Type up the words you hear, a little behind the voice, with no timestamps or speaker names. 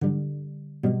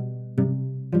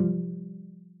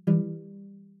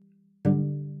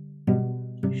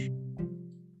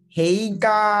Hey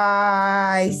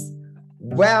guys,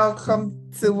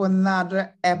 welcome to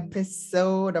another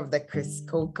episode of the Chris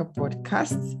Coker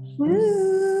podcast.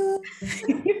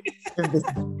 If this is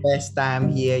the first time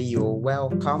here, you're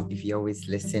welcome. If you always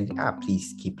listen,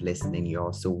 please keep listening. You're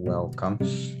also welcome.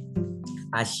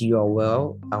 As you are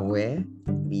well aware,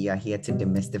 we are here to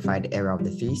demystify the era of the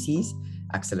 3Cs,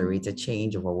 accelerated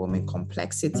change, overwhelming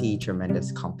complexity,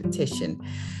 tremendous competition.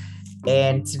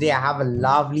 And today I have a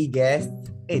lovely guest.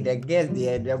 Hey,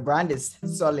 the brand is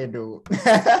solid though.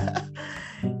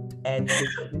 And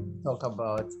today we'll talk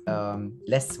about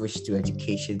let's switch to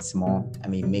education small.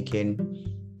 Making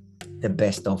the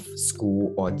best of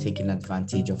school or taking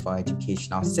advantage of our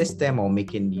educational system or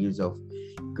making use of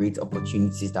great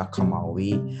opportunities that come our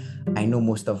way. I know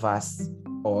most of us,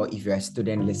 or if you're a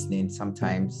student listening,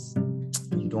 sometimes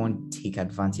you don't take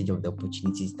advantage of the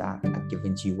opportunities that are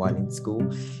given to you while in school.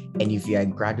 And if you're a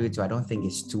graduate, I don't think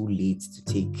it's too late to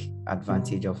take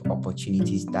advantage of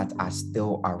opportunities that are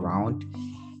still around.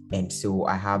 And so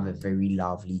I have a very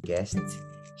lovely guest.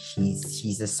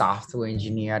 She's a software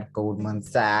engineer at Goldman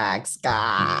Sachs.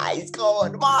 Guys,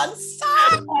 Goldman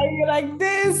Sachs! Why are you like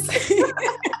this?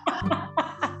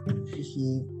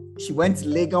 She went to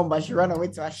Legon, but she ran away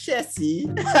to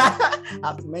Ashesi. I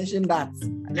have to mention that.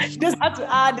 You just have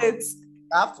to add it.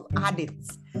 I have to add it.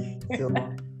 So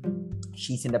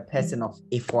she's in the person of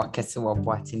Efua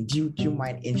Kesewa-Boateng. Do you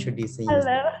mind introducing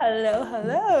yourself?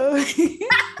 Hello.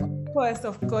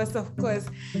 Of course.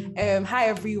 Hi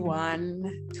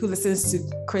everyone who listens to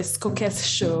Chris Coker's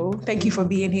show. Thank you for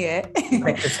being here.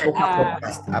 Chris Coker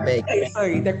podcast. I beg.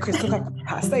 Sorry, the Chris Coker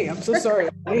podcast. I'm so sorry.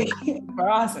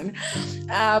 Embarrassing.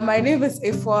 My name is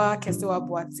Efua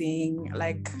Kesewa-Boateng.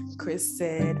 Like Chris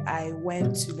said, I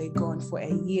went to Legon for a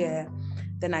year.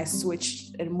 Then I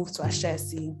switched and moved to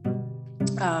Ashesi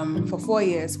for 4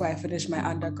 years where I finished my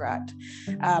undergrad.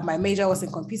 My major was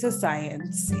in computer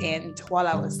science, and while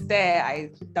I was there,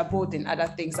 I dabbled in other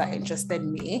things that interested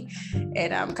me.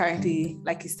 And I'm currently,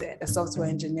 like you said, a software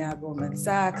engineer at Goldman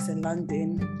Sachs in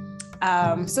London.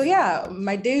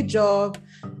 My day job,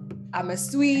 I'm a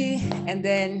SWE, and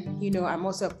then, I'm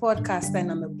also a podcaster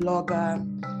and I'm a blogger,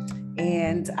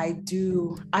 and I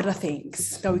do other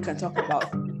things that we can talk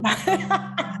about.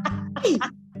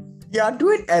 You are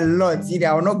doing a lot.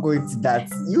 I will not go into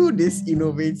that. You, this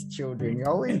innovate children, you're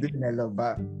always doing a lot.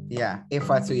 But yeah,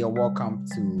 Efua, you're welcome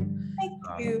to.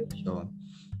 Thank you. Show.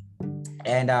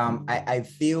 And I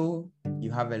feel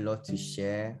you have a lot to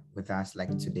share with us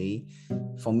like today.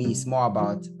 For me, it's more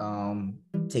about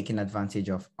taking advantage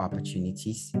of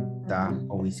opportunities that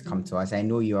always come to us. I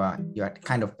know you're the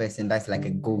kind of person that's like a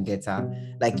go-getter.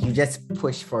 Like you just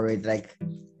push for it like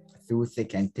through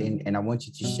thick and thin. And I want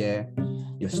you to share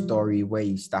your story, where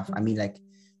you start.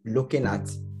 Looking at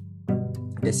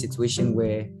the situation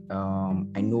where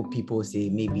I know people say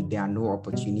maybe there are no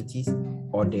opportunities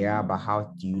or there are, but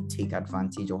how do you take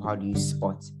advantage or how do you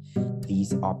spot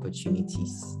these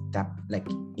opportunities that like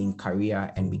in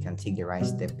career, and we can take the right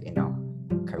step in our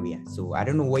career. So I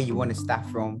don't know where you want to start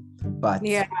from, but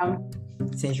yeah,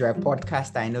 since you're a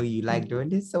podcaster, I know you like doing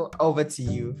this, so over to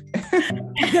you.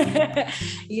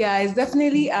 Yeah, it's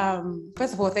definitely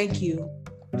first of all, thank you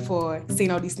for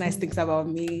saying all these nice things about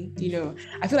me.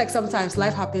 I feel like sometimes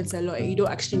life happens a lot and you don't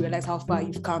actually realize how far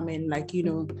you've come, and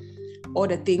all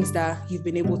the things that you've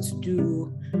been able to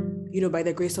do, by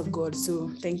the grace of God. So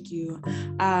thank you.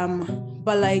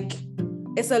 But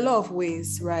it's a lot of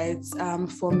ways, right?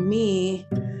 For me,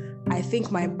 I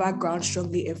think my background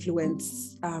strongly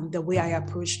influenced the way I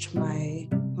approached my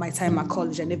time at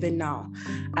college, and even now.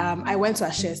 I went to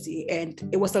Ashesi, and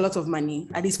it was a lot of money,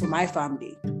 at least for my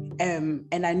family.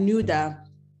 And I knew that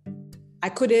I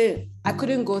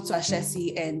couldn't go to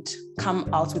Ashesi and come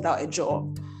out without a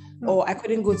job, or I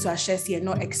couldn't go to Ashesi and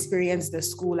not experience the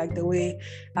school like the way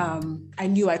I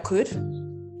knew I could.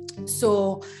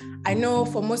 So I know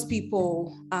for most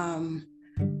people,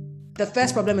 the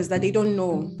first problem is that they don't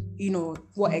know,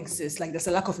 what exists. Like there's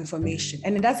a lack of information,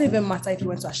 and it doesn't even matter if you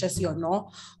went to Ashesi or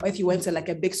not, or if you went to like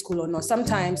a big school or not.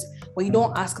 Sometimes when you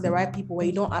don't ask the right people, when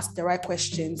you don't ask the right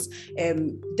questions,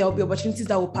 there'll be opportunities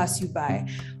that will pass you by.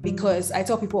 Because I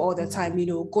tell people all the time,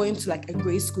 going to like a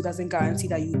great school doesn't guarantee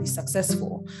that you'll be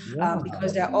successful.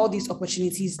 Because there are all these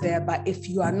opportunities there, but if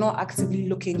you are not actively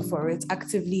looking for it,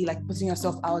 actively like putting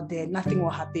yourself out there, nothing will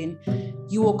happen.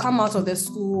 You will come out of the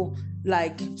school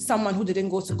like someone who didn't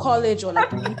go to college, or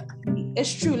like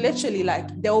it's true, literally,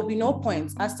 like there will be no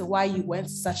point as to why you went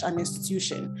to such an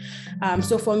institution.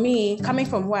 So for me, coming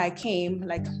from where I came,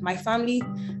 like my family,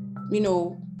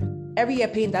 every year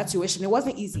paying that tuition, it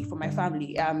wasn't easy for my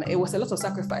family. It was a lot of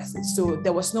sacrifices. So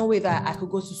there was no way that I could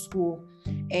go to school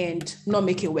and not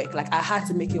make it work. Like I had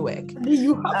to make it work.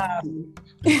 You have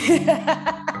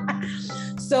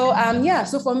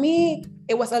So for me,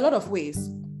 it was a lot of ways.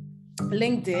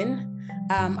 LinkedIn,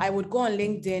 I would go on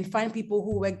LinkedIn, find people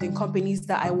who worked in companies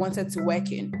that I wanted to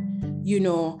work in,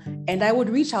 and I would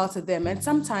reach out to them. And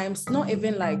sometimes not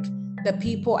even like the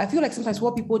people, I feel like sometimes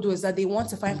what people do is that they want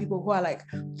to find people who are like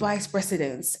vice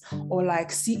presidents or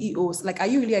like CEOs. Like, are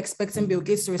you really expecting Bill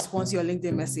Gates to respond to your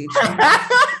LinkedIn message? Like,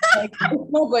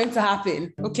 it's not going to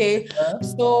happen. Okay.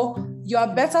 So you are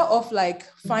better off like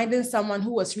finding someone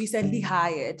who was recently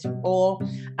hired or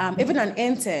even an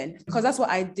intern, because that's what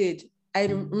I did. I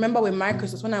remember with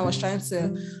Microsoft, when I was trying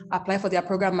to apply for their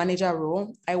program manager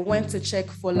role, I went to check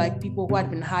for like people who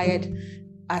had been hired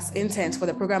as interns for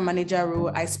the program manager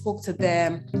role. I spoke to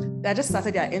them. They just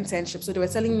started their internship. So they were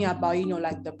telling me about,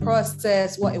 like the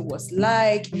process, what it was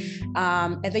like.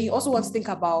 And then you also want to think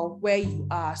about where you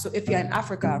are. So if you're in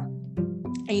Africa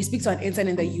and you speak to an intern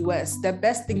in the US, the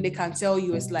best thing they can tell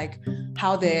you is like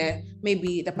how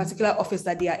maybe the particular office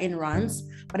that they are in runs,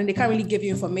 but then they can't really give you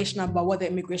information about what the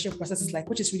immigration process is like,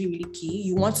 which is really, really key.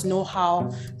 You want to know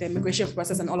how the immigration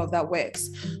process and all of that works.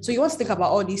 So you want to think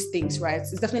about all these things, right?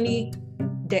 It's definitely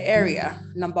the area,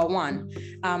 number one.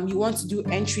 You want to do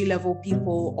entry-level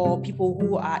people or people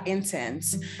who are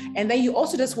interns. And then you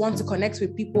also just want to connect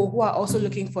with people who are also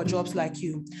looking for jobs like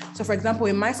you. So for example,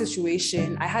 in my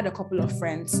situation, I had a couple of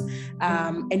friends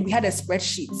and we had a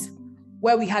spreadsheet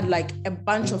where we had like a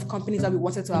bunch of companies that we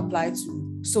wanted to apply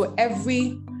to. So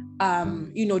every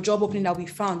job opening that we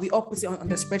found, we all put it on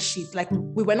the spreadsheet. Like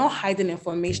we were not hiding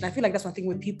information. I feel like that's one thing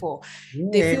with people.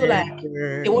 They feel like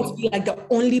they want to be like the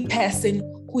only person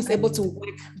who's able to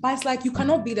work. But it's like, you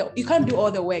can't do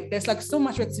all the work. There's like so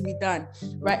much work to be done,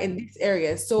 right, in these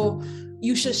areas. So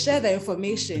you should share the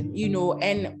information,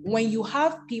 and when you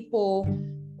have people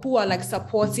who are like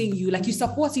supporting you, like you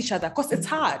support each other, because it's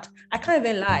hard. I can't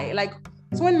even lie. Like,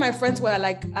 so when my friends were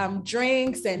like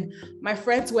drinks and my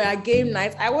friends were at game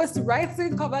nights, I was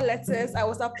writing cover letters, I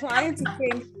was applying to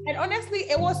things. And honestly,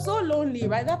 it was so lonely,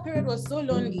 right? That period was so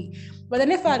lonely. But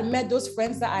then if I had met those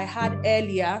friends that I had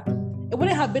earlier, it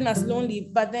wouldn't have been as lonely.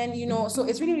 But then, so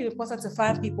it's really, really important to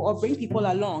find people or bring people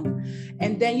along.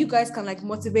 And then you guys can like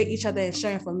motivate each other and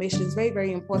share information. It's very,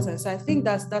 very important. So I think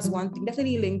that's one thing,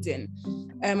 definitely LinkedIn.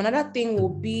 Another thing will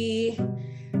be,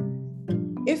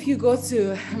 if you go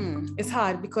to, it's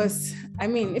hard because,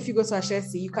 if you go to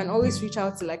Ashesi, you can always reach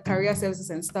out to like career services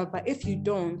and stuff. But if you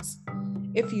don't,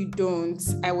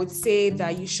 I would say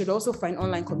that you should also find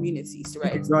online communities,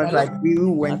 right? It's not like we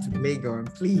went to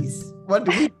Legon, please. What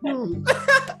do we do?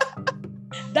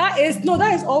 That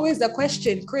is always the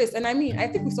question, Chris. And I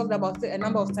think we've talked about it a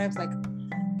number of times, like,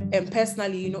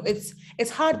 personally,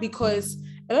 it's hard because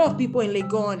a lot of people in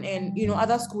Legon and,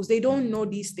 other schools, they don't know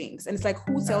these things. And it's like,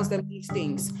 who tells them these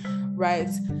things, right?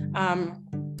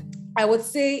 I would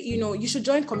say, you should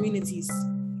join communities.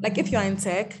 Like if you're in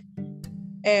tech,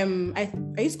 I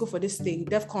used to go for this thing,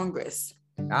 Dev Congress.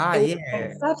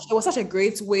 It was such a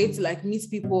great way to like meet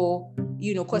people,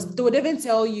 because they would even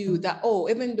tell you that,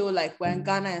 even though like we're in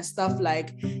Ghana and stuff,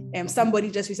 like somebody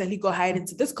just recently got hired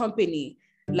into this company,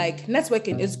 like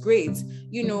networking is great,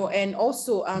 and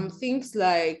also things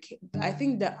like, I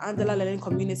think the Andela Learning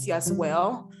Community as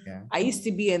well. Yeah. I used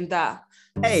to be in that.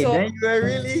 Hey, so, then you were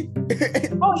really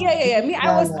oh yeah.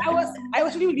 I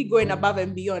was really going above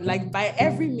and beyond, like by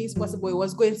every means possible. It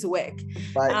was going to work.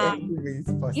 By every means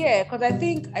possible. Yeah, because I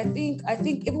think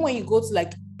even when you go to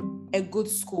like a good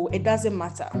school, it doesn't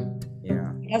matter.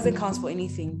 Yeah, it doesn't count for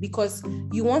anything, because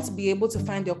you want to be able to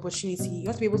find the opportunity. You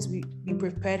want to be able to be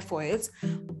prepared for it,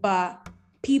 but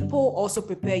people also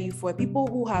prepare you for it. People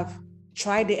who have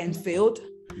tried it and failed,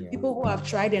 people who have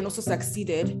tried it and also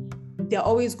succeeded. They're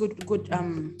always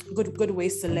good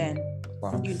ways to learn.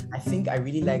 Wow. I think I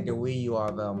really like the way you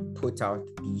have put out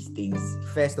these things.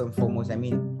 First and foremost,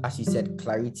 as you said,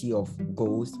 clarity of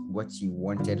goals, what you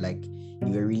wanted, like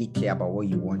you were really clear about what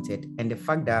you wanted. And the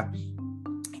fact that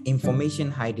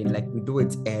information hiding, like we do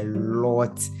it a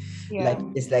lot. Yeah. Like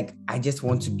it's like, I just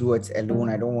want to do it alone.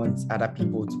 I don't want other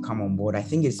people to come on board. I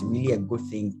think it's really a good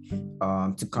thing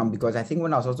to come, because I think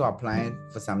when I was also applying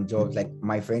for some jobs, like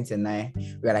my friends and I,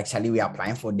 we are like, Charlie, we are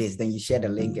applying for this. Then you share the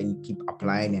link and you keep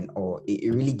applying, and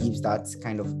it really gives that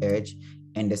kind of urge.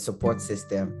 And the support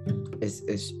system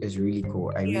is really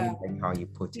cool. I really like how you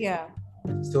put it. Yeah.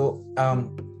 So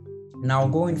now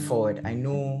going forward, I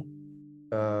know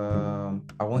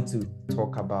I want to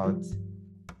talk about,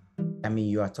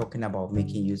 you are talking about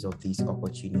making use of these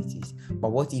opportunities,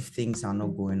 but what if things are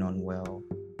not going on well?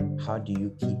 How do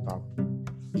you keep up?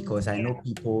 Because I know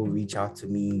people reach out to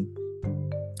me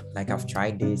like I've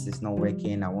tried this, it's not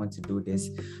working, I want to do this.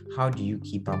 How do you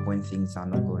keep up when things are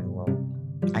not going well?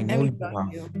 I know you have.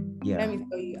 Yeah. Let me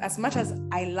tell you, as much as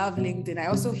I love LinkedIn, I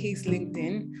also hate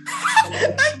LinkedIn.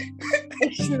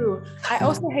 It's true. I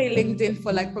also hate LinkedIn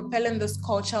for like propelling this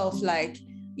culture of like,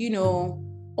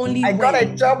 only I got a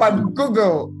job at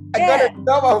Google. I got a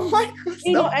job at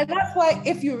Microsoft. And that's why,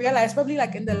 if you realize, probably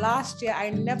like in the last year, I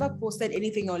never posted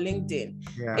anything on LinkedIn.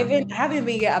 Yeah. Even I haven't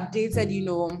even yet updated,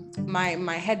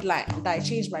 my headline that I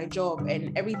changed my job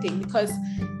and everything, because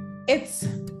it's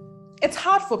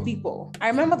hard for people. I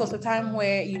remember there was a time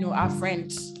where, our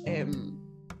friend,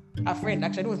 actually I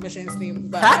don't want to mention his name,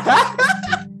 but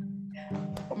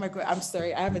oh my God, I'm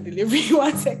sorry, I have a delivery.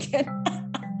 1 second.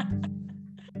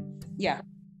 Yeah.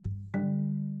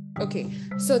 Okay,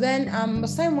 so then the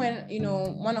time when,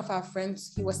 one of our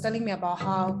friends, he was telling me about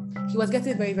how he was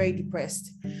getting very, very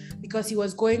depressed because he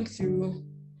was going through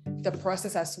the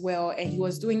process as well, and he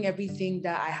was doing everything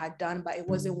that I had done, but it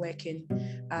wasn't working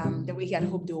the way he had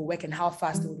hoped it would work and how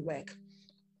fast it would work.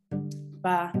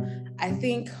 But I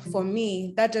think for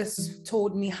me, that just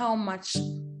told me how much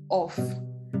of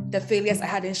the failures I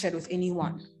hadn't shared with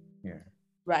anyone. Yeah.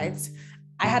 Right?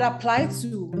 I had applied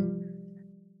to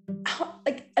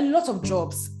like a lot of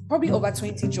jobs, probably over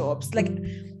 20 jobs. Like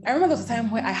I remember there was a time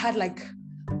where I had like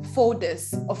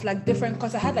folders of like different,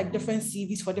 because I had like different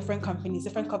CVs for different companies,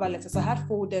 different cover letters. So I had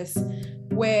folders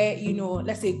where,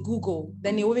 let's say Google,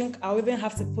 then I'll even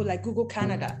have to put like Google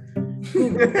Canada,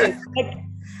 Google this. Like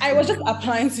I was just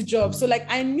applying to jobs. So like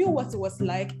I knew what it was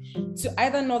like to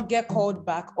either not get called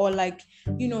back or like,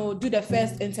 do the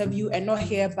first interview and not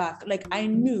hear back. Like I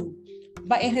knew.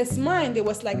 But in his mind, it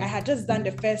was like I had just done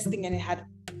the first thing and it had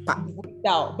worked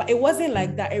out. But it wasn't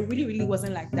like that. It really, really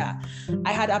wasn't like that.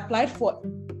 I had applied for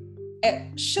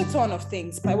a shit ton of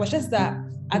things, but it was just that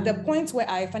at the point where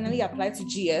I finally applied to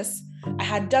GS, I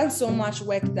had done so much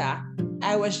work that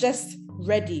I was just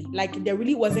ready. Like there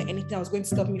really wasn't anything that was going to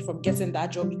stop me from getting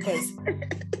that job, because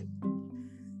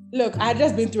look, I had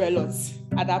just been through a lot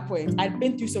at that point. I'd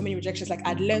been through so many rejections. Like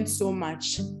I'd learned so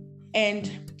much.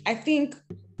 And I think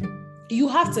you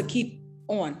have to keep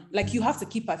on, like you have to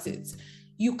keep at it.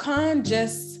 You can't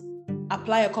just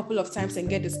apply a couple of times and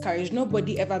get discouraged.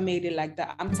 Nobody ever made it like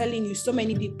that. I'm telling you, so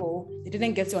many people, they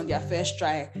didn't get it on their first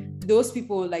try. Those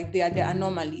people, like they are the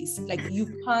anomalies. Like you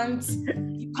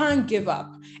can't give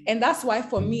up. And that's why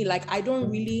for me, like I don't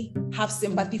really have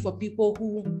sympathy for people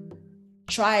who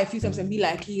try a few times and be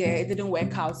like, yeah, it didn't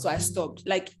work out, so I stopped.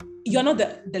 Like you're not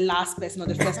the last person or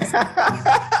the first person.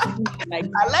 Like,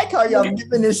 I like how you're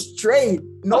giving it straight.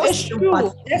 No, it's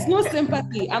true. There's no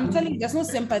sympathy. I'm telling you, there's no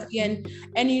sympathy. And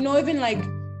even like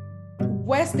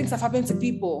worse things have happened to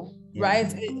people,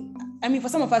 right? I mean, for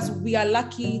some of us, we are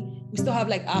lucky. We still have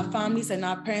like our families and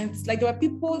our parents. Like there were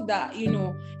people that,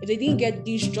 if they didn't get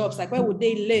these jobs, like where would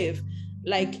they live?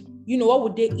 Like, what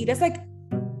would they eat? There's like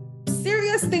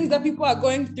serious things that people are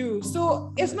going through.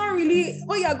 So it's not really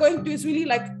what you're going through. It's really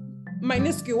like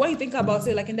minuscule when you think about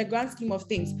it, like in the grand scheme of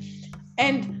things.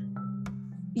 And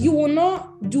you will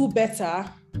not do better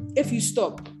if you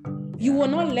stop. You will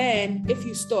not learn if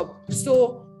you stop.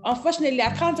 So unfortunately, I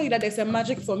can't tell you that there's a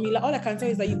magic formula. All I can tell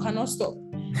you is that you cannot stop.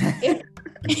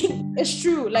 It's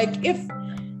true. Like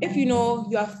if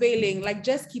you are failing, like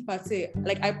just keep at it.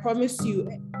 Like I promise you,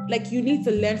 like you need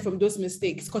to learn from those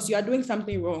mistakes because you are doing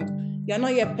something wrong. You're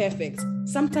not yet perfect.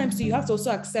 Sometimes you have to also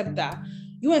accept that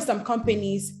you and some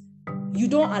companies, you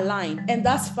don't align, and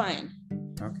that's fine.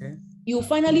 Okay. You'll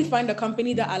finally find a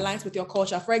company that aligns with your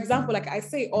culture. For example, like I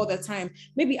say all the time,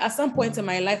 maybe at some point in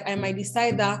my life, I might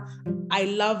decide that I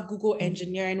love Google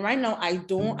engineering. Right now, I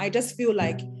don't. I just feel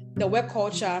like the work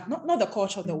culture, not the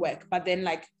culture of the work, but then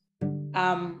like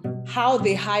how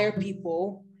they hire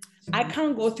people, I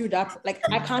can't go through that. Like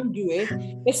I can't do it.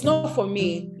 It's not for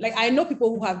me. Like I know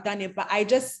people who have done it, but I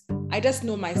just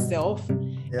know myself.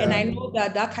 Yeah. And I know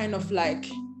that kind of like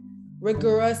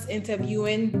rigorous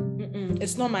interviewing,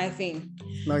 it's not my thing.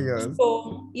 Not yours.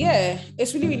 So yeah,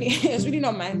 it's really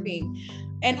not my thing.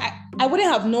 And I wouldn't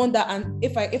have known that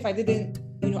if I didn't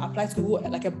apply to Google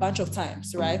like a bunch of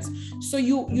times, right? So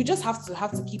you just have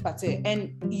to keep at it,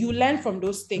 and you learn from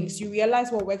those things. You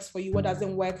realize what works for you, what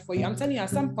doesn't work for you. I'm telling you, at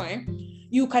some point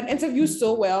you can interview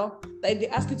so well that if they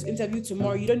ask you to interview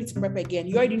tomorrow, you don't need to prep again.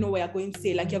 You already know what you're going to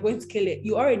say, like you're going to kill it.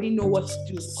 You already know what to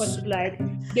do because like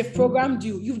they've programmed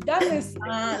you. You've done this,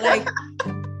 like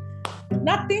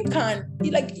nothing can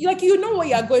like you know what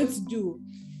you're going to do.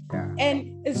 Yeah.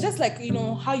 And it's just like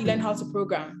how you learn how to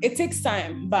program. It takes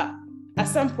time, but at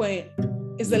some point,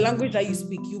 it's the language that you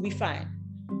speak. You'll be fine.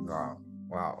 Wow.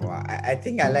 Wow. I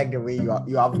think I like the way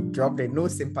you have dropped the no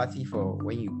sympathy for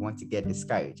when you want to get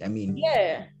discouraged. I mean,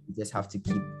 Yeah. you just have to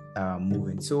keep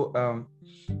moving. So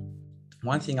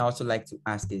one thing I also like to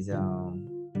ask is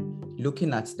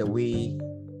looking at the way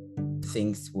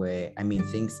things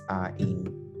are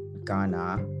in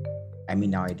Ghana. I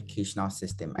mean, our educational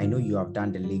system. I know you have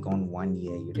done the Legon 1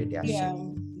 year, you did the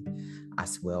Ashesi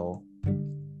as well.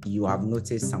 You have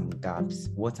noticed some gaps.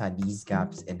 What are these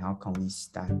gaps and how can we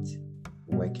start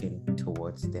working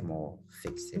towards them or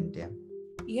fixing them?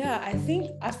 Yeah, I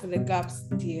think as for the gaps,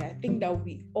 dear, I think that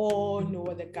we all know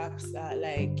what the gaps are.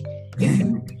 Like, if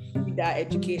you read that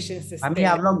education system. I mean,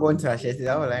 I'm not going to Ashesi,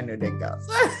 that's all I know the gaps.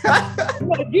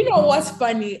 Do you know what's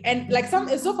funny? And like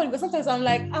it's so funny because sometimes I'm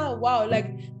like, oh wow,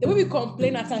 like the way we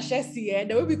complain at Ashesi,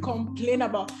 the way we complain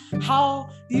about how,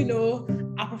 you know,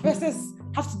 our professors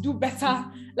have to do better.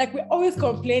 Like we're always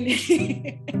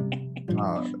complaining.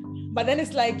 But then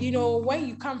it's like, you know, when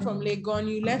you come from Legon,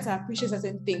 you learn to appreciate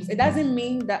certain things. It doesn't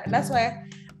mean that's why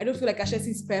I don't feel like Ashesi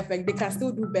is perfect. They can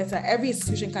still do better. Every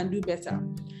institution can do better.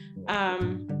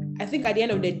 I think at the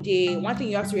end of the day, one thing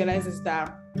you have to realize is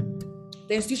that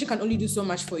the institution can only do so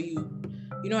much for you.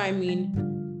 You know what I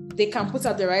mean? They can put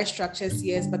out the right structures,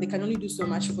 yes, but they can only do so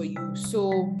much for you.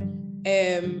 So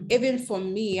even for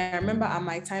me, I remember at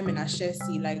my time in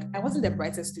Ashesi, like I wasn't the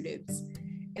brightest student.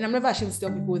 And I'm never ashamed to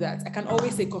tell people that. I can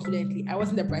always say confidently, I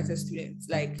wasn't the brightest student.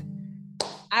 Like,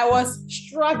 I was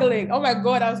struggling. Oh my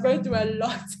God, I was going through a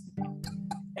lot.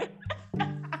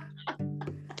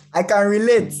 I can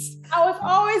relate. I was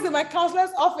always in my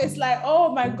counselor's office, like,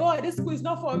 oh my God, this school is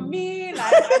not for me.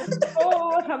 Like, I don't know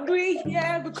what I'm doing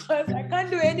here because I can't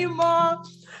do it anymore.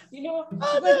 You know,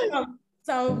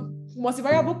 some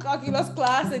multivariable calculus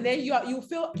class, and then you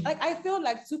feel like I feel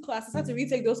like 2 classes. I had to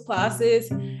retake those classes.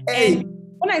 Hey. And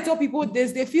when I tell people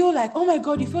this, they feel like, oh my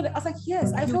God, you feel that? I was like,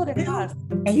 yes, I feel the class.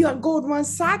 And you are Goldman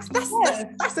Sachs?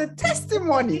 That's a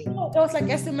testimony. There was like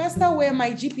a semester where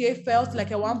my GPA fell to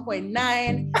like a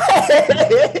 1.9.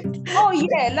 Oh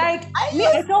yeah, like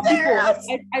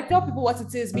I tell people what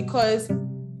it is because,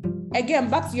 again,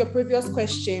 back to your previous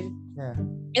question,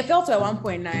 it fell to a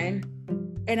 1.9.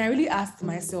 And I really asked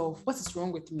myself, what is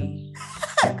wrong with me?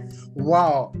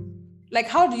 Wow. Like,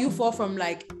 how do you fall from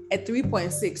like a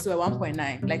 3.6 to a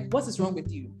 1.9? Like, what is wrong with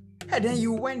you? And then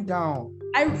you went down.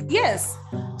 Yes.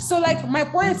 So like, my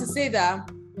point is to say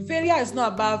that failure is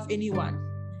not above anyone.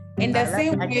 In the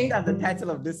same way, I think that's the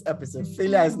title of this episode.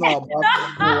 Failure is not above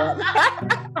anyone.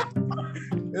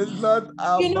 It's not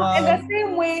above. You know, in the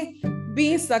same way,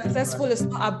 being successful is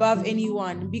not above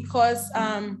anyone because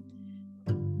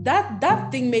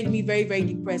that thing made me very, very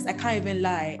depressed. I can't even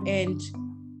lie. And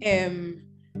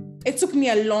it took me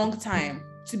a long time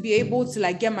to be able to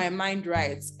like get my mind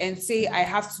right and say I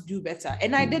have to do better.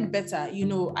 And I did better, you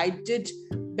know, I did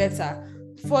better.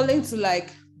 Falling to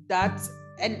like that,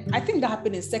 and I think that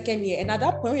happened in second year. And at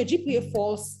that point, when your GPA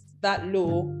falls that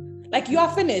low, like you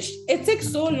are finished. It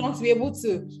takes so long to be able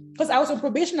to, because I was on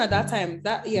probation at that time,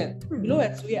 that year, below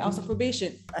it, so yeah, I was on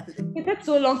probation. It takes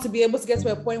so long to be able to get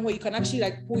to a point where you can actually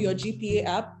like pull your GPA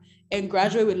up and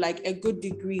graduate with like a good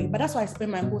degree. But that's what I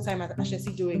spent my whole time at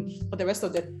Ashesi doing for the rest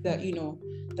of the you know,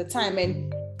 the time.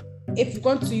 And if you've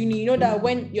gone to uni, you know that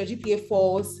when your GPA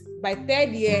falls, by third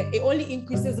year, it only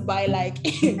increases by like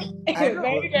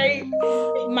very, very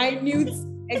minute,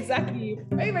 exactly,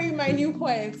 very, very minute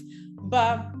points.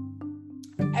 But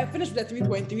I finished with a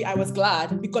 3.3. I was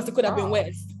glad because it could have been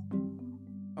worse.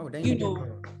 Oh, then you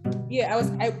know. Yeah,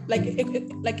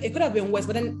 it could have been worse,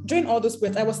 but then during all those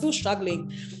periods, I was still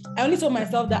struggling. I only told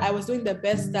myself that I was doing the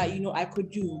best that, you know, I could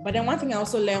do. But then one thing I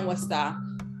also learned was that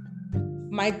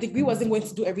my degree wasn't going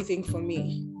to do everything for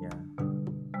me. Yeah.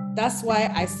 That's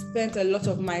why I spent a lot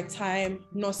of my time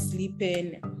not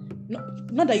sleeping.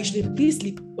 Not that you should please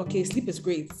sleep. Okay, sleep is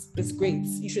great. It's great.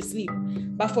 You should sleep.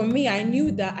 But for me, I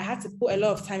knew that I had to put a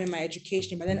lot of time in my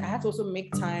education, but then I had to also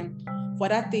make time for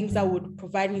other things that would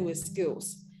provide me with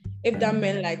skills. If that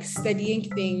meant like studying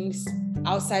things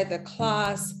outside the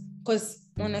class, because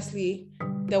honestly,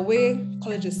 the way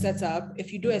college is set up,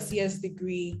 if you do a CS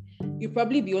degree, you'll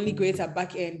probably be only great at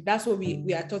back end. That's what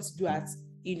we are taught to do at,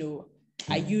 you know,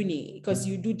 at uni, because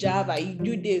you do Java, you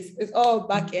do this, it's all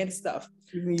back end stuff.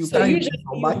 You so can't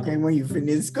go back end when you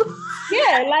finish school.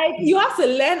 Yeah, like you have to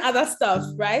learn other stuff,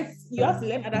 right? You have to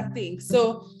learn other things.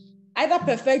 So either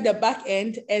perfect the back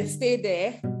end and stay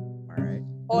there,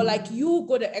 or like you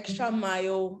go the extra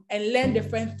mile and learn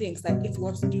different things. Like if you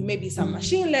want to do maybe some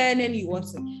machine learning, you want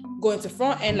to go into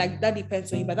front end, like that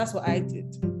depends on you. But that's what I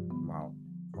did. Wow.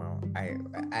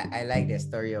 I like the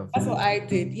story of. That's what I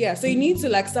did. Yeah. So you need to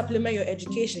like supplement your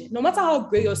education. No matter how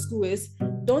great your school is,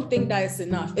 don't think that it's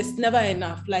enough. It's never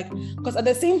enough. Like, because at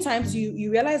the same time,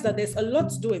 you realize that there's a lot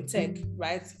to do in tech,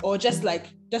 right? Or just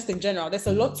in general, there's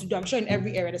a lot to do. I'm sure in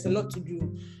every area there's a lot to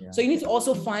do. Yeah. So you need to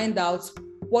also find out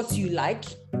what you like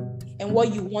and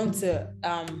what you want to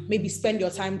maybe spend your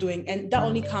time doing. And that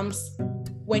only comes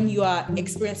when you are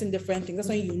experiencing different things. That's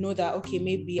when you know that, okay,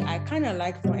 maybe I kind of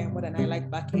like front end more than I like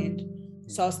back end.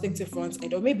 So I'll stick to front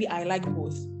end, or maybe I like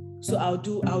both. So I'll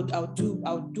do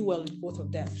well in both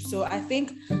of them. So I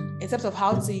think in terms of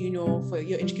how to, for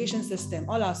your education system,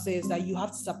 all I'll say is that you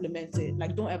have to supplement it.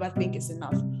 Like, don't ever think it's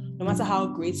enough. No matter how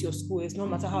great your school is, no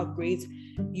matter how great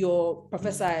your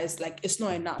professor is, like, it's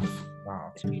not enough.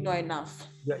 Wow. It's really not enough.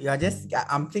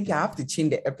 I'm thinking I have to change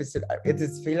the episode. It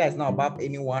is feel like it's not about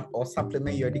anyone or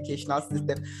supplement your educational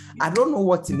system. I don't know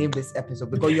what to name this episode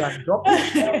because you are dropping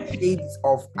shades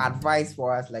of advice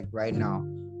for us like right now.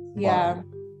 Yeah.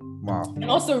 Wow. And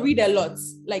also read a lot.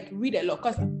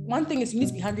 Because one thing is you need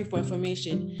to be hungry for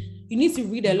information. You need to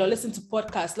read a lot, listen to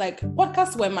podcasts. Like,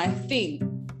 podcasts were my thing.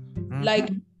 Mm-hmm.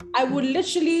 Like, I would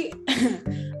literally,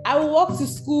 I will walk to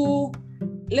school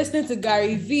listening to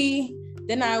Gary V.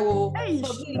 Then I will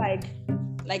probably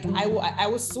I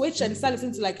will switch and start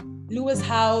listening to like Lewis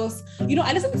House. I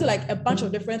listen to like a bunch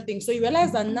of different things. So you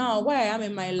realize that now where I am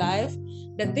in my life,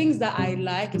 the things that I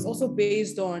like is also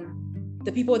based on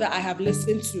the people that I have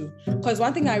listened to. Because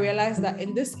one thing I realized that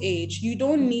in this age, you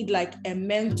don't need like a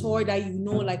mentor that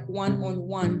like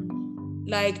one-on-one.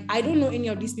 Like, I don't know any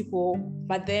of these people,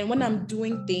 but then when I'm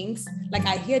doing things, like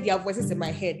I hear their voices in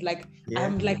my head. Like, yeah.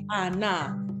 I'm like,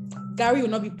 nah, Gary will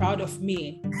not be proud of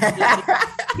me.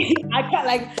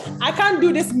 Like, I can't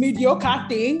do this mediocre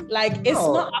thing. Like, it's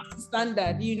not up to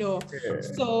standard, Yeah.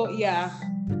 So yeah.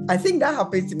 I think that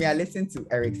happens to me. I listened to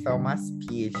Eric Thelma's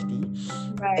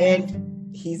PhD, right.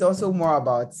 And he's also more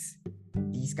about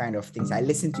these kind of things. I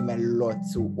listen to him a lot.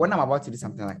 So when I'm about to do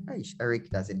something like, Eric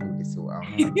doesn't do this so well.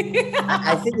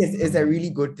 I think it's a really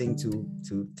good thing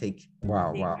to take.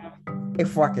 Wow.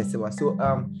 If work is so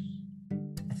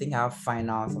I think I have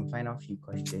some final few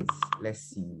questions. Let's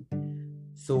see.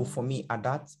 So for me, at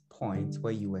that point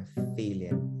where you were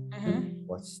failing,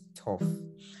 was tough.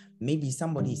 Maybe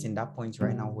somebody is in that point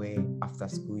right now where after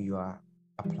school you are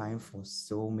applying for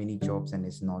so many jobs and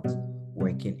it's not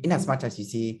working. In as much as you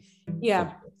say,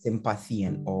 sympathy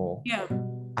and all. Yeah.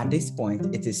 At this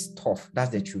point, it is tough. That's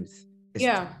the truth. It's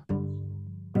tough.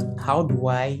 How do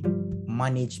I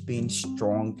manage being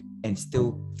strong and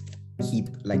still keep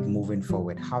like moving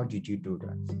forward? How did you do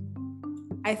that?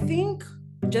 I think,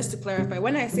 just to clarify,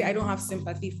 when I say I don't have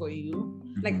sympathy for you,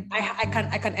 like I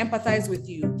can empathize with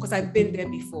you because I've been there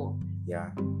before. Yeah.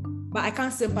 But I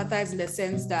can't sympathize in the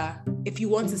sense that if you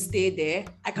want to stay there,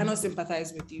 I cannot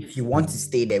sympathize with you. If you want to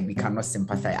stay there, we cannot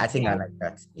sympathize. I think I like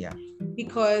that. Yeah.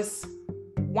 Because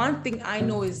one thing I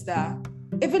know is that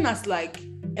even as like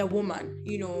a woman,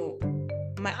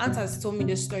 my aunt has told me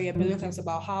this story a billion times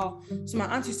about how, so my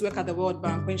aunt used to work at the World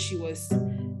Bank when she was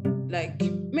like,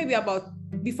 maybe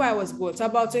before I was born, so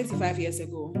about 25 years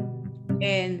ago.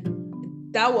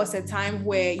 And that was a time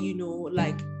where,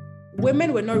 like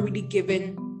women were not really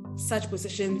given such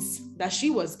positions that she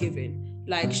was given.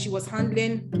 Like, she was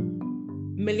handling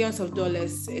millions of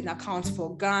dollars in accounts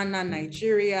for Ghana,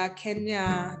 Nigeria,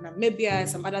 Kenya, Namibia, and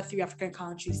some other 3 African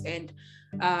countries. And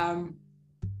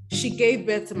she gave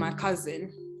birth to my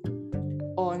cousin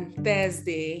on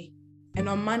Thursday, and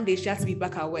on Monday she had to be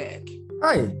back at work.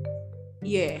 Hi.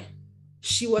 Yeah.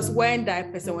 She was wearing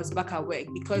diapers and was back at work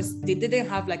because they didn't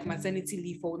have like maternity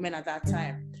leave for women at that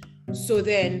time. So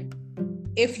then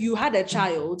if you had a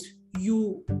child,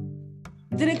 you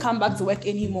didn't come back to work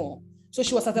anymore. So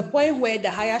she was at a point where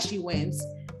the higher she went,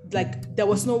 like there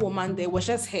was no woman, there was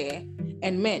just her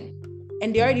and men.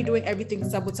 And they're already doing everything to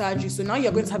sabotage you. So now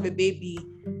you're going to have a baby.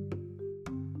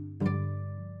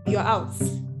 You're out.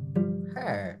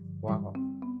 Hey, wow.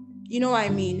 You know what I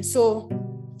mean? So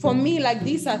for me, like,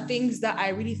 these are things that I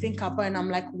really think about, and I'm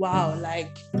like, wow,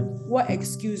 like, what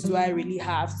excuse do I really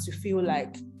have to feel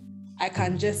like I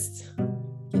can just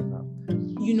give up?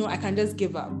 I can just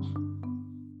give up.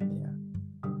 Yeah.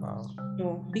 Wow.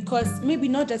 No, because maybe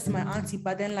not just my auntie,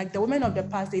 but then like the women of the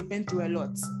past, they've been through a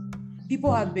lot.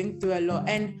 People have been through a lot.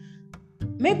 And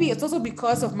maybe it's also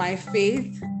because of my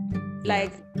faith,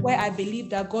 like where I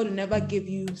believe that God will never give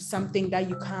you something that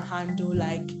you can't handle.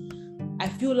 Like, I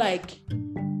feel like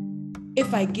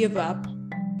if I give up,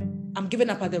 I'm giving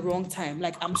up at the wrong time.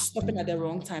 Like, I'm stopping at the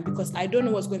wrong time because I don't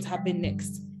know what's going to happen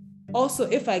next. Also,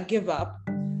 if I give up,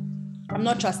 I'm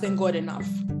not trusting God enough.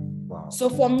 Wow. So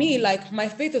for me, like, my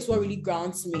faith is what really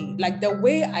grounds me. Like, the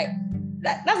way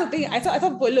that's the thing. I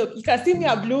thought, but look, you can see me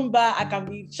at Bloomberg, I can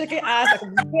be shaking ass, I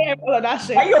can be doing all of that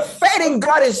shit. And your faith in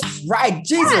God is right,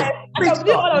 Jesus. Yes, I can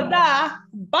do all of that,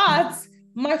 but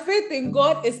my faith in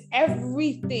God is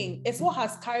everything. It's what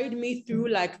has carried me through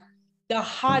like the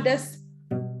hardest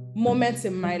moments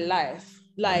in my life.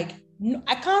 Like,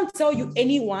 I can't tell you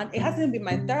anyone. It hasn't been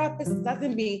my therapist. It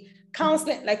hasn't been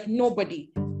counseling. Like nobody,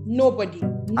 no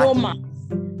man,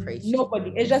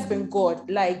 nobody. It's just been God.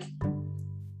 Like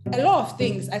a lot of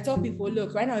things. I tell people,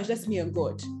 look, right now it's just me and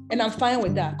God, and I'm fine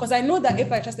with that because I know that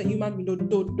if I trust a human being,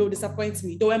 don't disappoint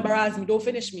me, don't embarrass me, don't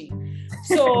finish me.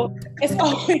 So it's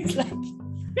always like,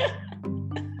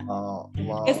 oh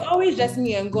wow, it's always just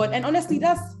me and God. And honestly,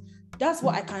 that's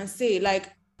what I can say. Like,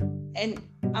 and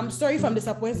I'm sorry if I'm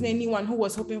disappointing anyone who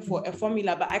was hoping for a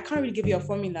formula, but I can't really give you a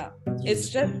formula. It's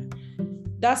just,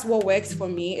 that's what works for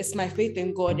me. It's my faith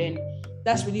in God, and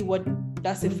that's really what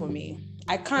does it for me.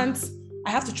 I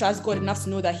have to trust God enough to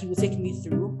know that He will take me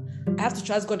through. I have to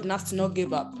trust God enough to not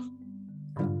give up.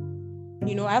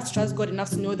 You know, I have to trust God enough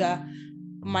to know that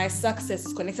my success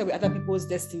is connected with other people's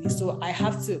destiny. So I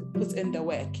have to put in the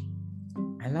work.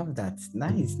 I love that.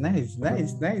 Nice.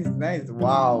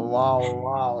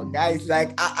 Wow. Guys,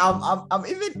 like I'm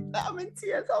in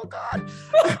tears. Oh God.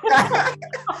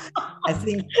 I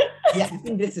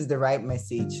think this is the right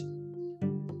message.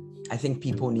 I think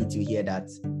people need to hear that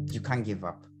you can't give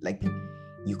up. Like,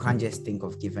 you can't just think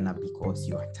of giving up because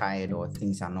you are tired or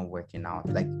things are not working out.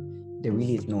 Like, there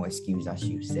really is no excuse, as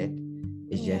you said.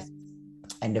 It's just,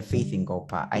 and the faith in God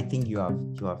part. I think you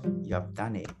have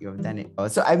done it. You have done it.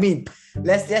 So I mean,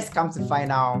 let's just come to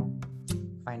final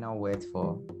words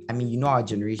for. I mean, you know, our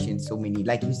generation, so many,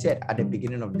 like you said at the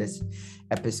beginning of this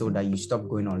episode, that you stop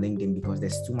going on LinkedIn because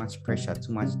there's too much pressure,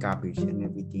 too much garbage and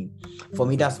everything. For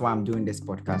me, that's why I'm doing this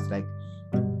podcast, like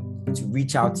to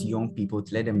reach out to young people,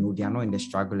 to let them know they are not in the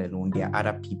struggle alone. There are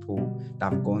other people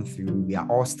that have gone through. We are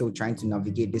all still trying to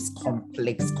navigate this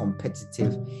complex,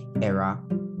 competitive era,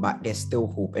 but there's still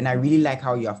hope. And I really like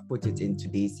how you have put it in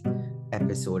today's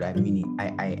episode. I mean,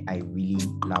 I really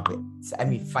love it. So, I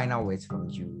mean, final words from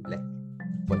you, like,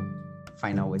 what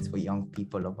final words for young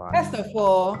people about? First of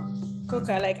all,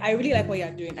 Coca, like, I really like what you're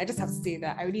doing. I just have to say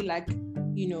that I really like,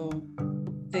 you know,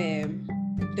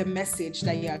 the message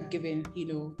that you are giving, you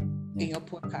know, in your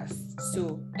podcast.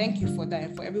 So thank you for that,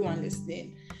 and for everyone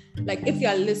listening. Like, if you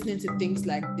are listening to things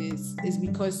like this, it's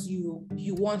because you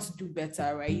want to do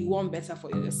better, right? You want better for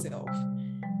yourself,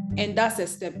 and that's a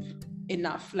step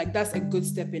enough. Like, that's a good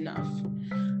step enough.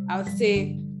 I would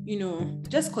say, you know,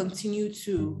 just continue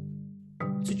to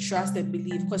trust and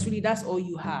believe, because really that's all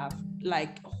you have.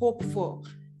 Like, hope for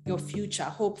your future,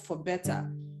 hope for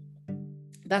better.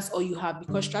 That's all you have,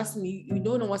 because trust me, you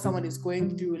don't know what someone is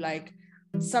going through. Like,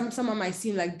 someone might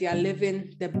seem like they are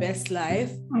living the best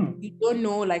life. You don't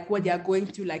know like what they are going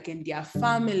through, like in their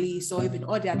families, or even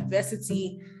all the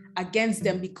adversity against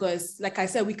them, because like I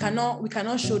said, we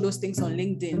cannot show those things on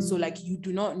LinkedIn. So like, you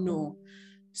do not know.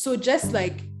 So just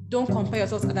like, don't compare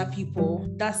yourself to other people.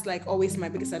 That's like always my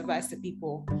biggest advice to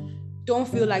people. Don't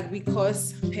feel like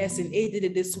because person A did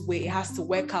it this way, it has to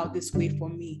work out this way for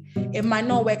me. It might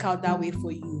not work out that way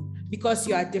for you, because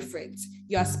you are different.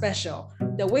 You are special.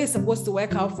 The way it's supposed to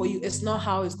work out for you is not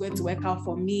how it's going to work out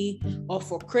for me or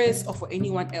for Chris or for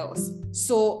anyone else.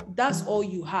 So that's all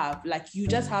you have. Like, you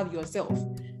just have yourself.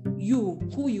 You,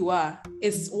 who you are,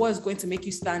 is what's going to make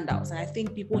you stand out. And I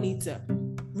think people need to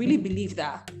really believe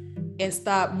that and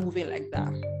start moving like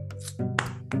that.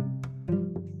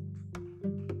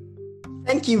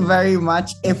 Thank you very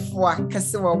much, Efua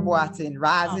Kasiwa Boatin,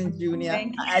 Rising Junior.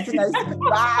 I think I said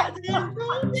Rising Junior.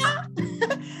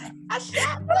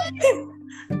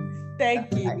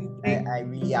 Thank you. I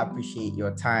really appreciate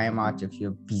your time out of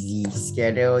your busy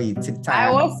schedule. You took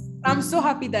time. I'm so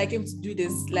happy that I came to do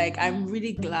this. Like, I'm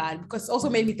really glad, because it also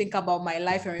made me think about my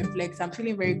life and reflect. I'm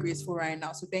feeling very grateful right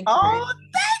now. So thank you. Oh,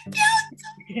 thank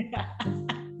you.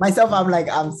 Myself,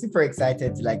 I'm super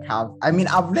excited to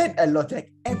I've learned a lot.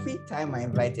 Like, every time I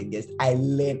invite a guest, I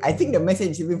learn. I think the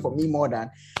message is even for me more than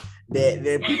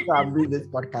the people I'm doing this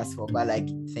podcast for. But like,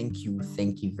 thank you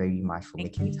very much for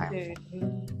making time for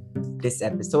this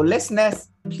episode. Listeners,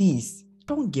 please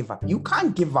don't give up. You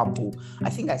can't give up.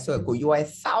 I think I saw it go. You are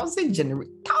 1,000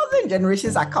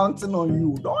 generations are counting on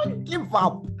you. Don't give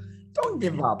up. Don't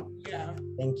give up. Yeah.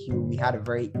 Thank you. We had a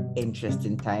very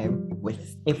interesting time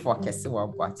with Efua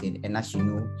Kasiwa Boatin. And as you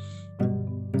know,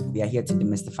 we are here to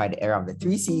demystify the era of the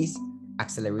 3 C's: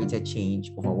 accelerated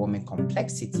change, overwhelming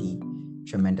complexity,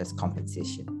 tremendous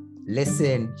competition.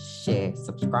 Listen, share,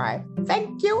 subscribe.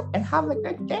 Thank you, and have a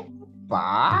good day.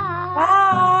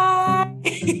 Bye.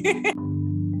 Bye.